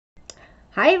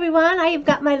Hi everyone, I have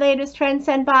got my latest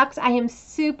Trendsend box. I am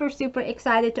super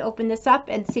excited to open this up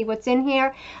and see what's in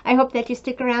here. I hope that you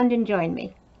stick around and join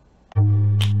me.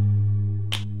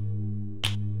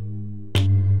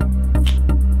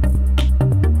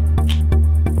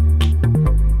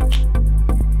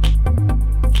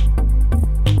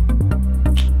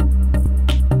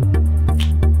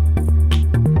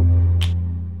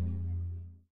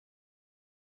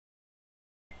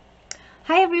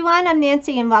 Hi everyone, I'm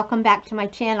Nancy and welcome back to my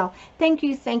channel. Thank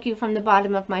you from the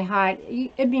bottom of my heart.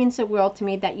 It means the world to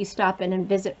me that you stop in and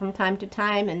visit from time to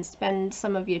time and spend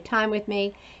some of your time with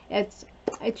me.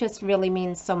 It just really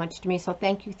means so much to me. So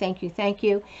thank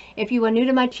you. If you are new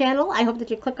to my channel, I hope that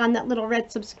you click on that little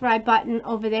red subscribe button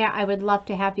over there. I would love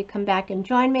to have you come back and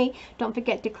join me. Don't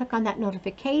forget to click on that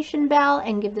notification bell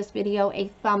and give this video a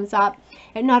thumbs up.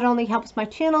 It not only helps my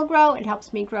channel grow, it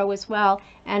helps me grow as well.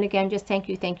 And again, just thank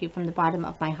you from the bottom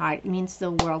of my heart. It means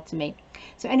the world to me.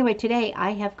 So anyway, today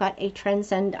I have got a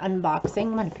Trendsend unboxing.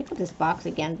 I'm going to pick up this box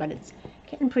again, but it's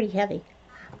getting pretty heavy.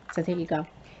 So there you go.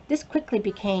 This quickly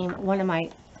became one of my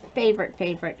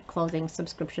favorite clothing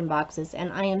subscription boxes,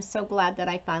 and I am so glad that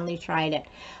I finally tried it.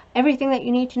 Everything that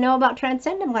you need to know about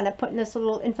Trendsend, I'm going to put in this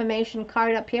little information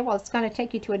card up here. Well, it's going to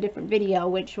take you to a different video,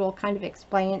 which will kind of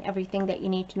explain everything that you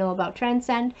need to know about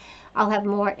Trendsend. I'll have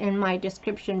more in my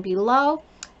description below.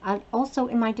 Also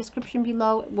in my description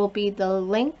below will be the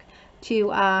link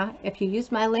to, if you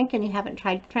use my link and you haven't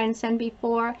tried Trendsend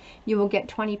before, you will get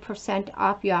 20%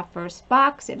 off your first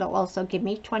box. It'll also give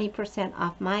me 20%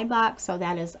 off my box, so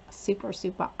that is super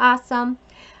awesome.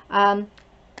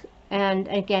 And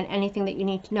again, anything that you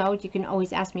need to know, you can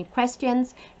always ask me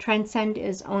questions. Trendsend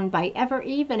is owned by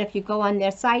Evereve, and if you go on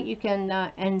their site, you can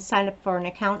and sign up for an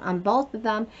account on both of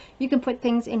them. You can put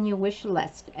things in your wish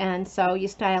list, and so your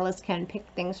stylist can pick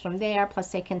things from there. Plus,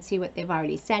 they can see what they've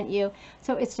already sent you.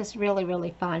 So it's just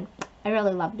really fun. I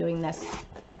really love doing this.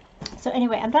 So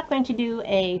anyway, I'm not going to do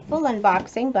a full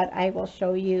unboxing, but I will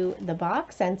show you the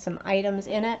box and some items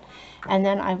in it, and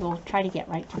then I will try to get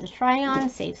right to the try-on,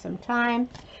 save some time.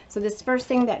 So this first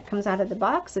thing that comes out of the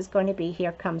box is going to be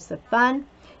Here Comes the Fun.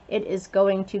 It is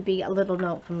going to be a little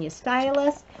note from your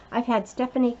stylist. I've had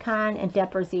Stephanie Kahn and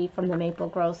Deborah Z from the Maple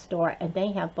Grove store, and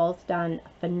they have both done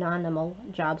phenomenal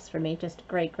jobs for me, just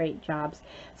great jobs.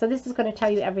 So this is going to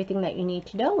tell you everything that you need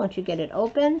to know once you get it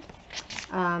open.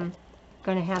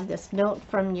 Going to have this note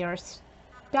from your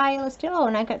stylist. Oh,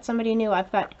 and I got somebody new.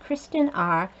 I've got Kristen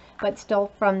R, but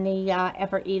still from the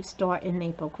Evereve store in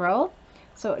Maple Grove.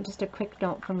 So just a quick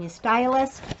note from your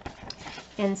stylist.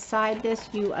 Inside this,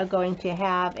 you are going to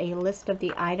have a list of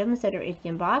the items that are in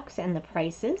your box and the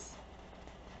prices.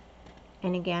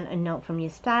 And again, a note from your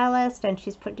stylist, and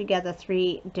she's put together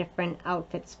 3 different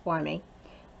outfits for me.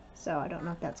 So I don't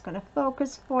know if that's going to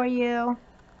focus for you.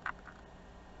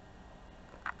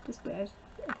 Just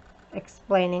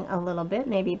explaining a little bit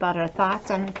maybe about her thoughts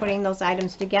on putting those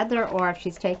items together, or if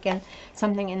she's taken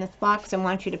something in this box and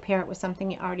wants you to pair it with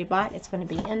something you already bought, it's going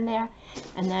to be in there.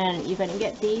 And then you're going to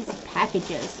get these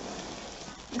packages.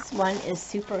 This one is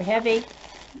super heavy.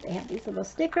 They have these little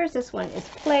stickers. This one is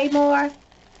Play More. I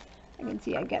can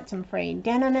see I got some frayed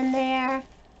denim in there.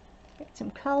 Got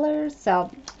some colors,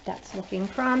 so that's looking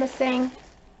promising.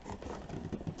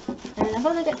 And I've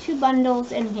only got 2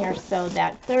 bundles in here, so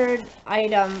that third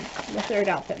item, the third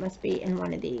outfit, must be in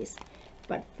one of these.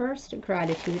 But first,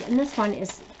 gratitude. And this one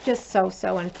is just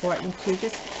so important to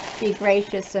just be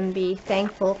gracious and be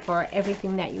thankful for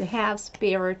everything that you have,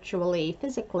 spiritually,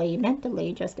 physically,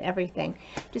 mentally, just everything.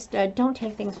 Just don't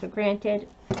take things for granted.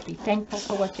 Be thankful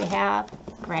for what you have.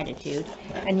 Gratitude.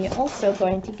 And you're also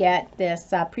going to get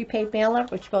this prepaid mailer,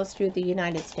 which goes through the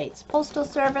United States Postal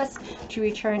Service to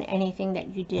return anything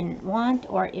that you didn't want,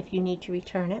 or if you need to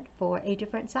return it for a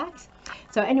different size.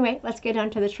 So anyway, let's get on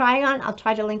to the try-on. I'll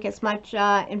try to link as much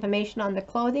information on the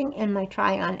clothing in my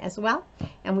try-on as well,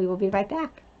 and we will be right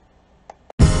back.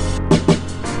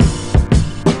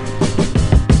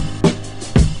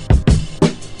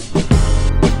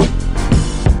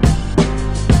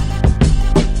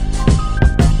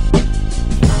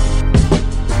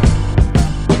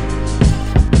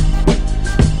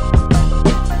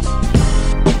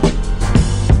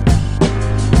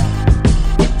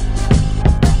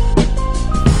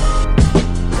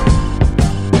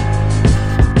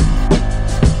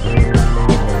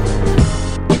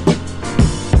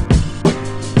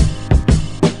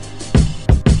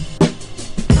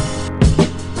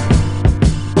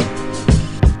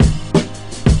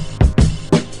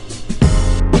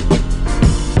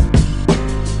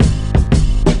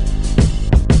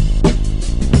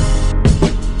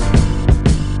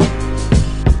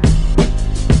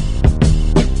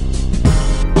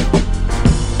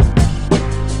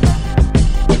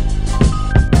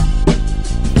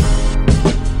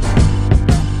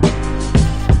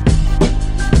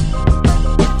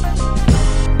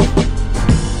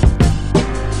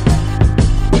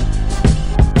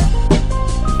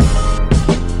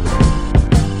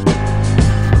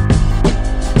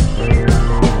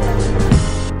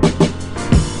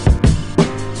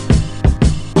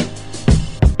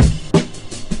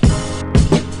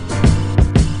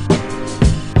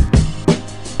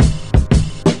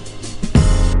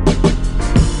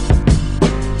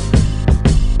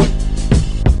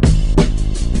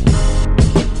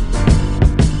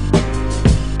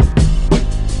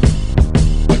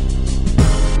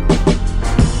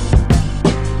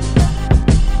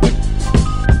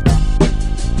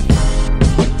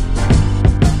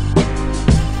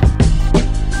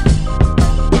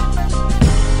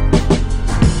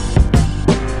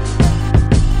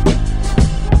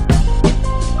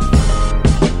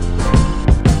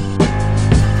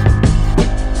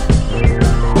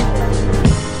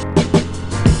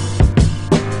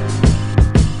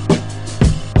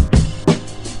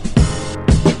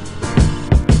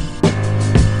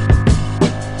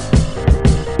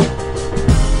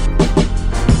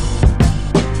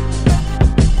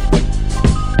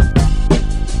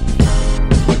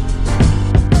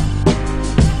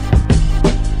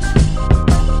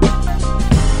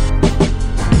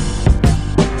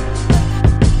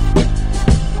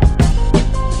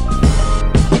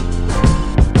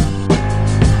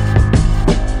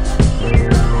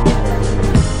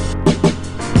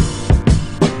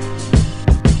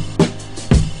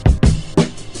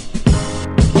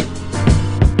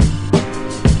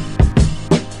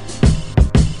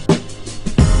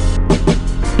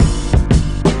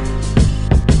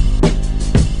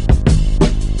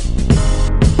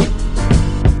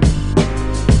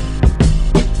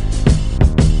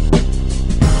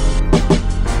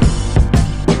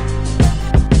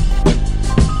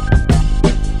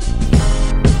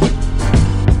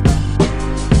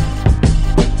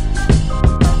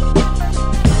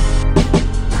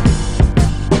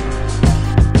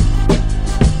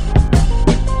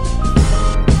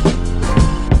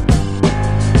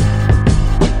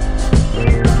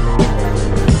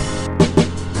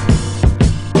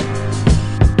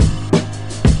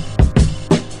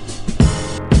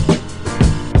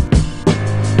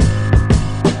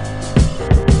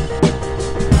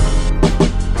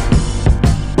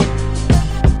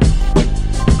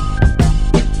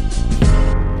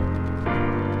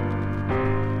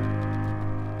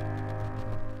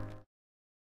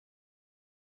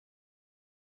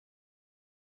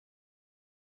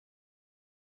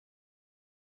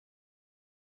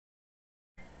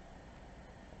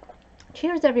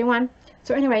 cheers, everyone.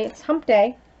 So anyway, it's hump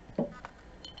day.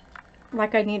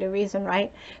 Like I need a reason,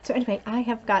 right? So anyway, I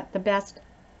have got the best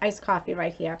iced coffee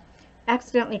right here.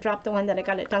 Accidentally dropped the one that I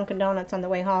got at Dunkin' Donuts on the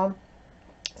way home.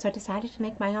 So I decided to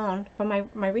make my own for my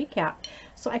recap.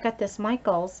 So I got this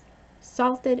Michael's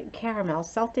salted caramel,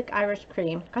 Celtic Irish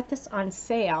cream. Got this on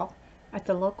sale at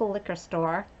the local liquor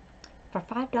store for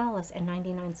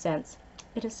 $5.99.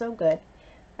 It is so good.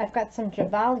 I've got some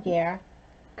Javalier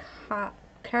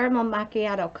caramel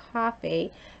macchiato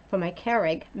coffee for my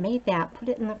Keurig. Made that, put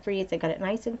it in the freezer, got it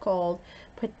nice and cold,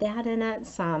 put that in it,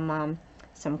 some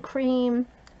cream,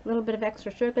 a little bit of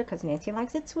extra sugar because Nancy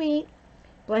likes it sweet,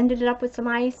 blended it up with some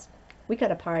ice. We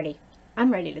got a party.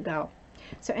 I'm ready to go.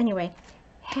 So anyway,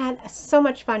 had so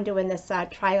much fun doing this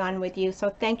try on with you.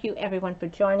 So thank you everyone for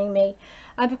joining me.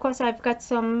 Of course, I've got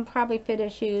some probably fit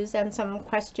issues and some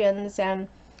questions, and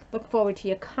look forward to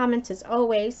your comments as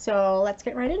always. So let's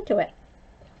get right into it.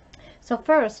 So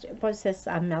first was this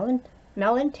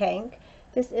melon tank.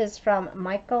 This is from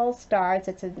Michael Stars.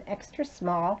 It's an extra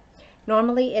small.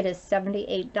 Normally it is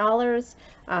 $78.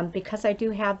 Because I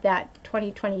do have that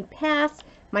 2020 pass,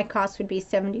 my cost would be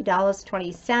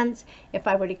 $70.20. If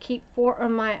I were to keep 4 or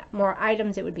more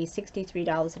items, it would be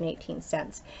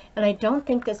 $63.18. And I don't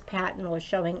think this pattern was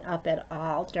showing up at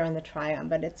all during the try-on,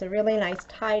 but it's a really nice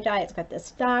tie-dye. It's got the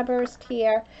starburst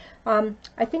here.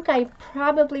 I think I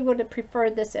probably would have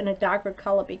preferred this in a darker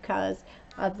color because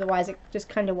otherwise it just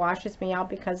kind of washes me out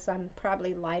because I'm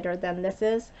probably lighter than this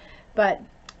is. But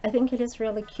I think it is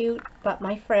really cute. But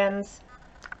my friends,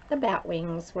 the bat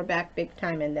wings were back big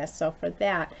time in this, so for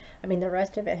that, I mean, the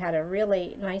rest of it had a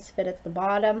really nice fit at the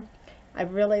bottom. I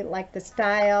really like the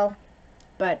style,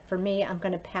 but for me, I'm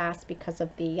going to pass because of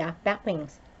the bat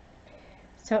wings.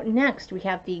 So next we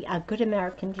have the Good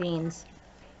American jeans,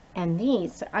 and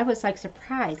these, I was like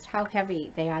surprised how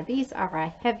heavy they are. These are a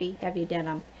heavy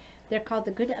denim. They're called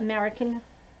the Good American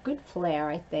Good Flare,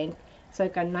 I think. So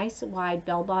like a nice wide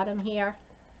bell bottom here.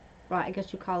 Well, I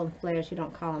guess you call them flares. You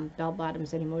don't call them bell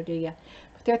bottoms anymore, do you?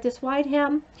 But they're at this wide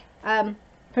hem.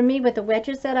 For me, with the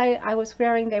wedges that I was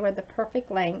wearing, they were the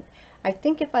perfect length. I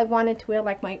think if I wanted to wear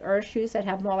like my Earth shoes that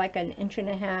have more like an 1.5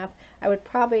 inches, I would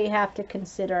probably have to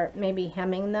consider maybe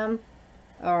hemming them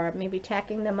or maybe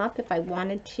tacking them up if I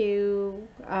wanted to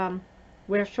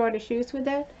wear shorter shoes with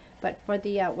it. But for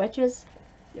the wedges,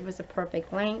 it was a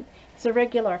perfect length. It's a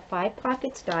regular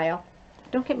 5-pocket style.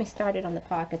 Don't get me started on the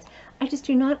pockets. I just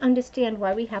do not understand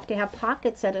why we have to have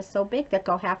pockets that are so big that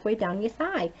go halfway down your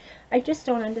thigh. I just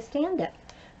don't understand it.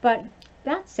 But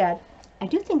that said, I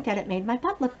do think that it made my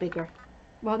butt look bigger.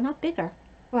 Well, not bigger.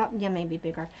 Well, yeah, maybe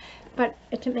bigger. But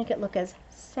it didn't make it look as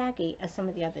saggy as some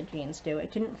of the other jeans do.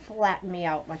 It didn't flatten me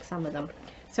out like some of them.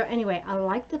 So anyway, I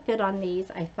like the fit on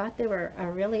these. I thought they were a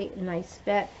really nice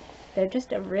fit. They're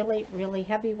just a really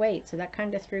heavy weight, so that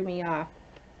kind of threw me off.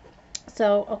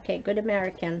 So, okay, Good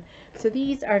American. So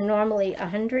these are normally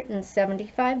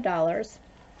 $175.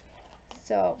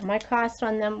 So my cost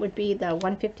on them would be the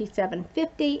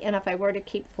 $157.50, and if I were to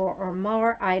keep 4 or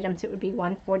more items, it would be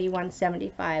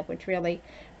 $141.75, which really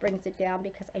brings it down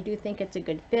because I do think it's a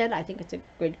good fit. I think it's a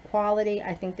good quality.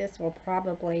 I think this will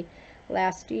probably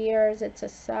last years. It's a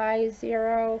size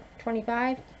 0.25.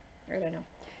 I don't know.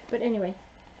 But anyway,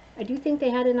 I do think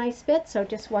they had a nice fit, so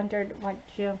just wondered what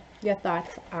your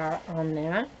thoughts are on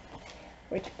that.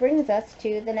 Which brings us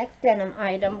to the next denim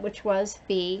item, which was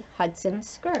the Hudson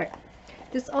skirt.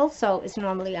 This also is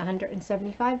normally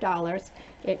 $175.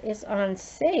 It is on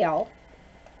sale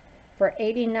for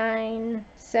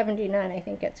 $89.79, I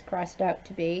think it's crossed out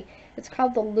to be. It's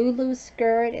called the Lulu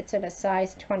skirt. It's in a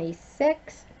size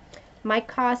 26. My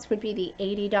cost would be the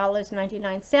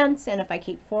 $80.99, and if I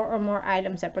keep 4 or more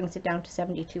items, that brings it down to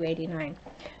 $72.89.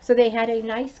 So they had a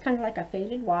nice kind of like a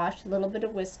faded wash, a little bit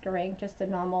of whiskering, just a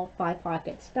normal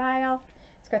 5-pocket style.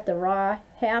 It's got the raw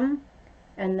hem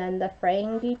and then the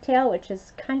fraying detail, which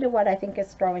is kind of what I think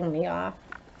is throwing me off.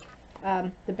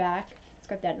 The back, it's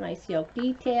got that nice yoke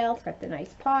detail. It's got the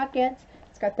nice pockets.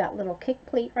 It's got that little kick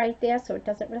pleat right there, so it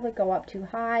doesn't really go up too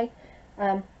high.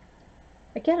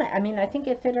 Again, I mean, I think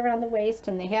it fit around the waist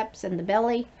and the hips and the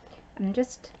belly. I'm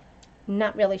just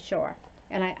not really sure.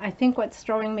 And I think what's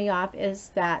throwing me off is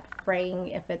that fraying.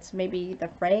 If it's maybe the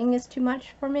fraying is too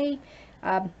much for me.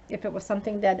 If it was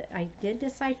something that I did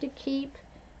decide to keep,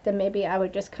 then maybe I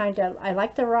would just kind of, I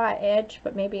like the raw edge,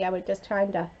 but maybe I would just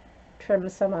kind of trim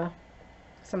some of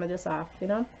this off, you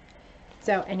know?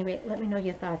 So anyway, let me know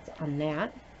your thoughts on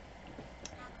that.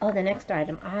 Oh, the next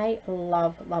item. I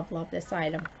love this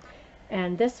item.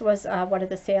 And this was one of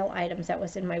the sale items that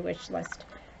was in my wish list.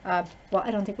 Well,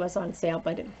 I don't think it was on sale,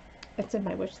 but it's in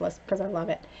my wish list because I love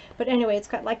it. But anyway, it's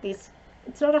got like these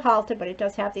It's not a halter, but it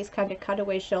does have these kind of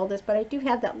cutaway shoulders. But I do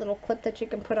have that little clip that you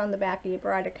can put on the back of your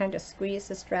bra to kind of squeeze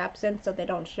the straps in so they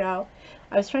don't show.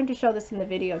 I was trying to show this in the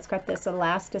video. It's got this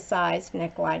elasticized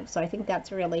neckline, so I think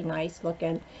that's really nice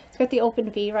looking. It's got the open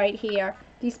V right here.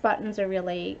 These buttons are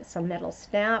really some metal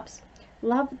snaps.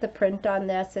 Love the print on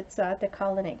this. It's they're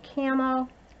calling it Camo.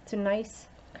 It's a nice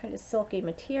kind of silky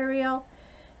material.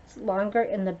 It's longer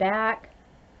in the back.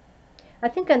 I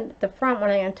think on the front,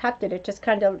 when I untucked it, it just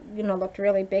kind of, you know, looked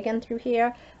really big in through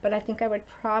here. But I think I would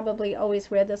probably always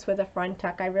wear this with a front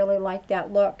tuck. I really like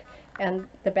that look. And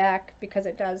the back, because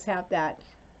it does have that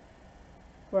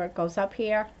where it goes up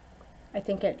here, I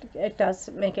think it does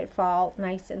make it fall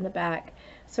nice in the back.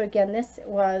 So again, this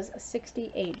was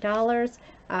 $68.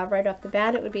 Right off the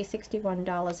bat, it would be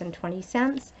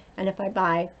 $61.20. And if I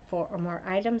buy 4 or more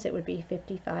items, it would be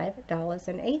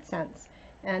 $55.08.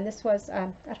 And this was,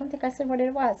 I don't think I said what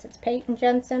it was. It's Peyton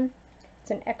Jensen.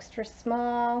 It's an extra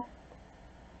small.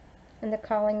 And they're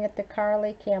calling it the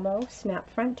Carly Camo Snap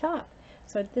Front Top.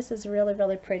 So this is really,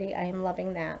 really pretty. I am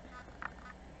loving that.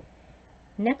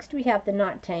 Next we have the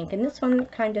knot tank. And this one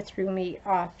kind of threw me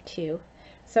off too.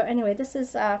 So anyway, this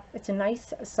is, it's a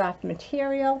nice soft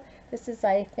material. This is,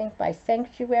 I think, by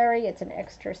Sanctuary. It's an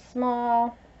extra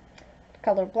small.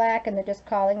 Color black, and they're just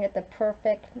calling it the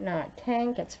Perfect Knot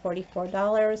Tank. It's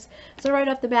 $44. So right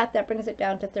off the bat, that brings it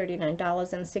down to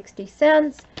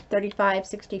 $39.60,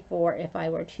 $35.64 if I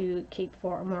were to keep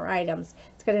 4 or more items.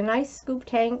 It's got a nice scoop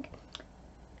tank.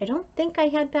 I don't think I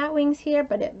had bat wings here,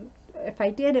 but if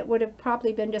I did, it would have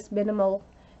probably been just minimal,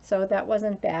 so that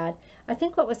wasn't bad. I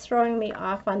think what was throwing me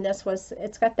off on this was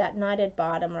it's got that knotted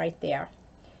bottom right there,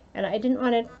 and I didn't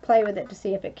want to play with it to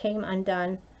see if it came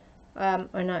undone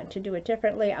or not, to do it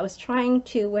differently. I was trying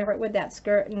to wear it with that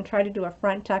skirt and try to do a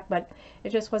front tuck, but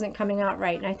it just wasn't coming out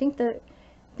right. And I think the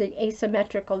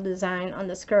asymmetrical design on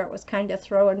the skirt was kind of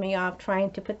throwing me off, trying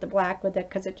to put the black with it,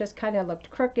 because it just kind of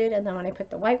looked crooked, and then when I put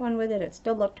the white one with it, it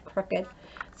still looked crooked.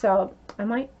 So I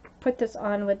might put this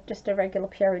on with just a regular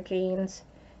pair of jeans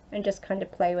and just kind of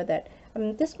play with it.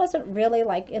 This wasn't really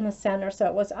like in the center, so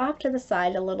it was off to the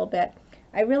side a little bit.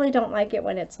 I really don't like it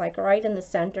when it's like right in the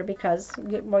center, because,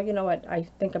 well, you know what I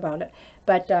think about it.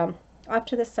 But off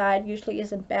to the side usually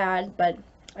isn't bad, but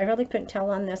I really couldn't tell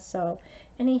on this, so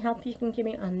any help you can give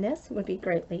me on this would be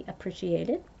greatly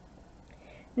appreciated.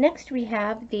 Next we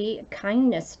have the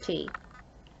Kindness Tee.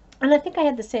 And I think I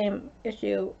had the same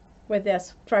issue with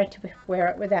this, trying to wear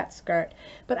it with that skirt.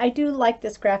 But I do like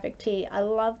this graphic tee. I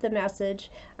love the message.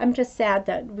 I'm just sad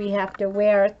that we have to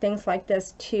wear things like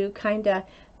this to kind of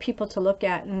people to look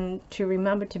at and to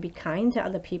remember to be kind to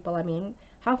other people. I mean,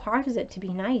 how hard is it to be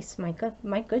nice? My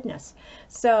goodness.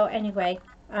 So anyway,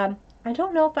 I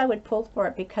don't know if I would pull for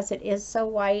it because it is so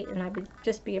white, and I would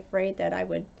just be afraid that I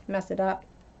would mess it up.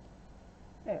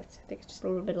 I think it's just a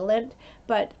little bit of lint,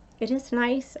 but it is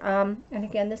nice. And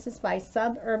again, this is by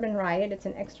Suburban Riot. It's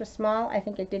an extra small. I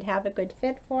think it did have a good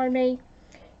fit for me.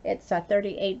 It's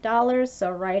 $38, so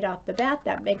right off the bat,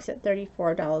 that makes it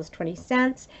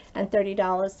 $34.20 and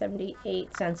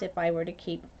 $30.78 if I were to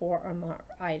keep 4 or more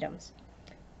items.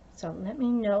 So let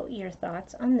me know your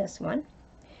thoughts on this one.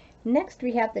 Next,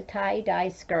 we have the tie-dye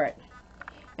skirt.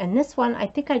 And this one, I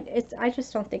think I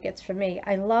just don't think it's for me.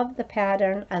 I love the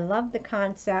pattern. I love the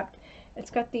concept. It's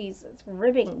got these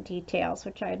ribbing details,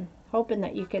 which I'm hoping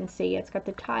that you can see. It's got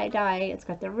the tie-dye, it's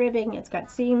got the ribbing, it's got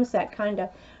seams that kind of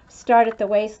start at the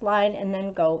waistline and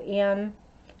then go in.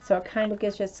 So it kind of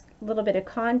gives just a little bit of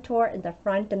contour in the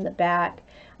front and the back.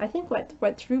 I think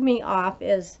what threw me off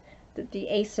is the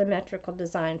asymmetrical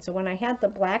design. So when I had the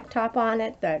black top on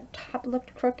it, the top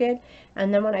looked crooked.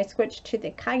 And then when I switched to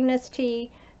the Kindness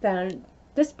Tee, then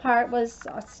this part was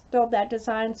still that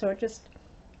design. So it just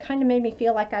kind of made me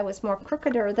feel like I was more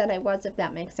crookeder than I was, if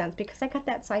that makes sense, because I got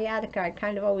that sciatica. I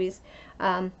kind of always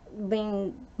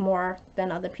lean more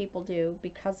than other people do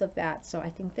because of that. So I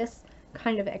think this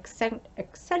kind of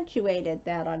accentuated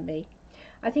that on me.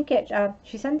 I think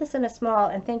she sent this in a small,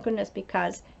 and thank goodness,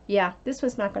 because yeah, this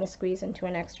was not going to squeeze into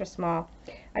an extra small.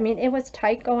 I mean, it was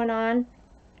tight going on,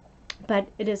 but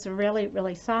it is really,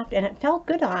 really soft, and it felt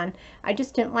good on. I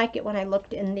just didn't like it when I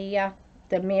looked in the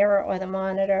mirror or the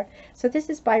monitor. So this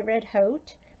is by Red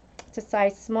Hot. It's a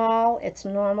size small. It's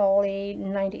normally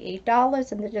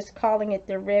 $98, and they're just calling it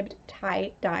the ribbed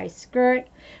tie-dye skirt.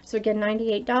 So again,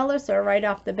 $98. So right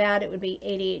off the bat, it would be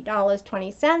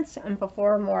 $88.20, and for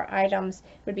 4 more items,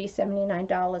 it would be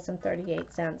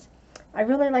 $79.38. I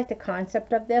really like the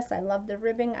concept of this. I love the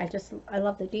ribbing. I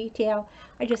love the detail.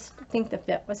 I just think the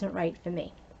fit wasn't right for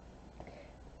me.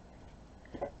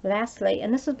 Lastly,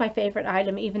 and this is my favorite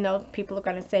item, even though people are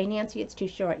going to say, Nancy, it's too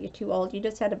short, you're too old, you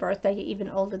just had a birthday, you're even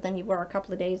older than you were a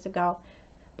couple of days ago.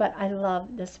 But I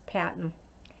love this pattern.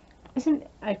 Isn't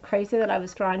it crazy that I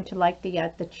was drawn to like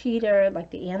the cheetah, like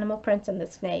the animal prints and the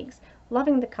snakes?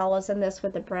 Loving the colors in this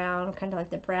with the brown, kind of like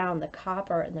the brown, the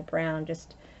copper and the brown,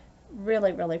 just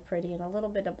really, really pretty, and a little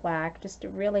bit of black, just a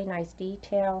really nice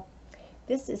detail.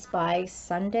 This is by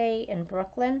Sunday in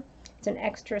Brooklyn. It's an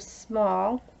extra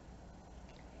small.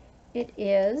 It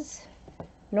is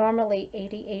normally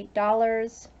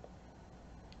 $88.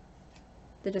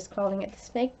 They're just calling it the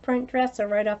snake print dress, so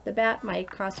right off the bat my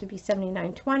cost would be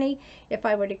 $79.20. If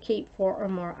I were to keep 4 or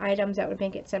more items, that would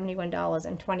make it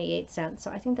 $71.28. So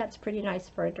I think that's pretty nice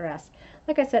for a dress.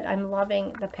 Like I said, I'm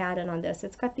loving the pattern on this.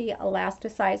 It's got the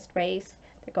elasticized waist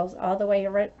that goes all the way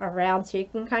around, so you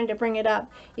can kind of bring it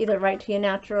up either right to your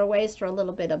natural waist or a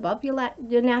little bit above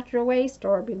your natural waist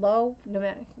or below,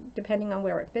 depending on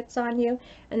where it fits on you,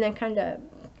 and then kind of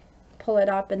pull it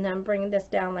up and then bring this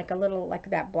down like a little, like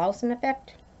that blousing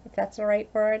effect, if that's the right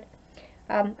word.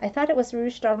 I thought it was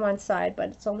ruched on one side, but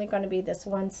it's only going to be this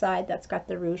one side that's got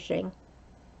the ruching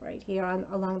right here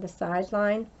along the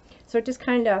sideline. So it just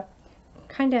kind of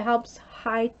helps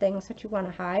hide things that you want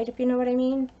to hide, if you know what I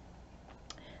mean.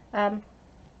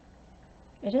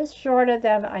 It is shorter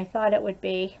than I thought it would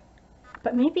be,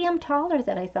 but maybe I'm taller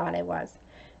than I thought I was.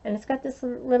 And it's got this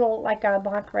little, like a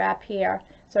mock wrap here,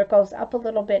 so it goes up a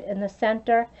little bit in the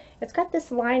center. It's got this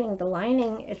lining. The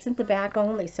lining, it's in the back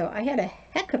only, so I had a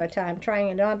heck of a time trying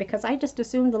it on because I just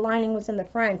assumed the lining was in the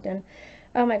front. And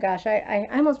oh my gosh, I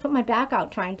almost put my back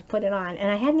out trying to put it on, and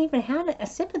I hadn't even had a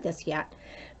sip of this yet.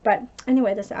 But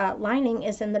anyway, this lining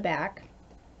is in the back.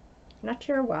 Not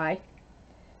sure why,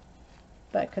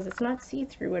 but because it's not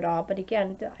see-through at all. But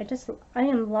again, I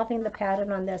am loving the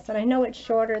pattern on this, and I know it's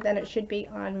shorter than it should be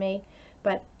on me,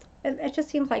 but it just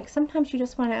seems like sometimes you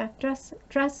just want to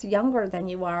dress younger than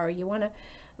you are, or you want to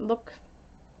look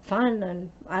fun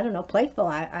and, I don't know, playful.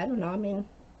 I don't know. I mean,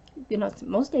 you know,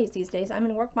 most days these days I'm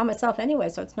in work by myself anyway,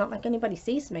 so it's not like anybody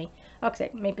sees me. Okay,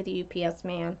 maybe the UPS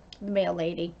man, the mail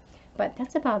lady, but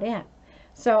that's about it.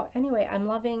 So anyway, I'm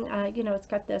loving, you know, it's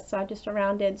got this just a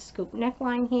rounded scoop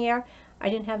neckline here. I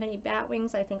didn't have any bat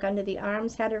wings. I think under the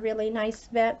arms had a really nice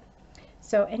fit.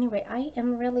 So anyway, I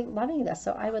am really loving this.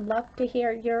 So I would love to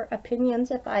hear your opinions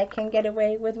if I can get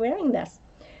away with wearing this.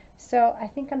 So I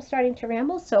think I'm starting to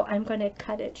ramble, so I'm going to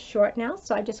cut it short now.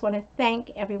 So I just want to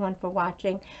thank everyone for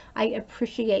watching. I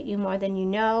appreciate you more than you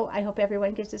know. I hope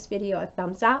everyone gives this video a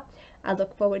thumbs up. I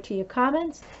look forward to your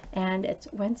comments. And it's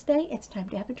Wednesday. It's time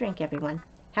to have a drink, everyone.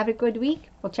 Have a good week.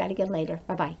 We'll chat again later.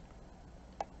 Bye-bye.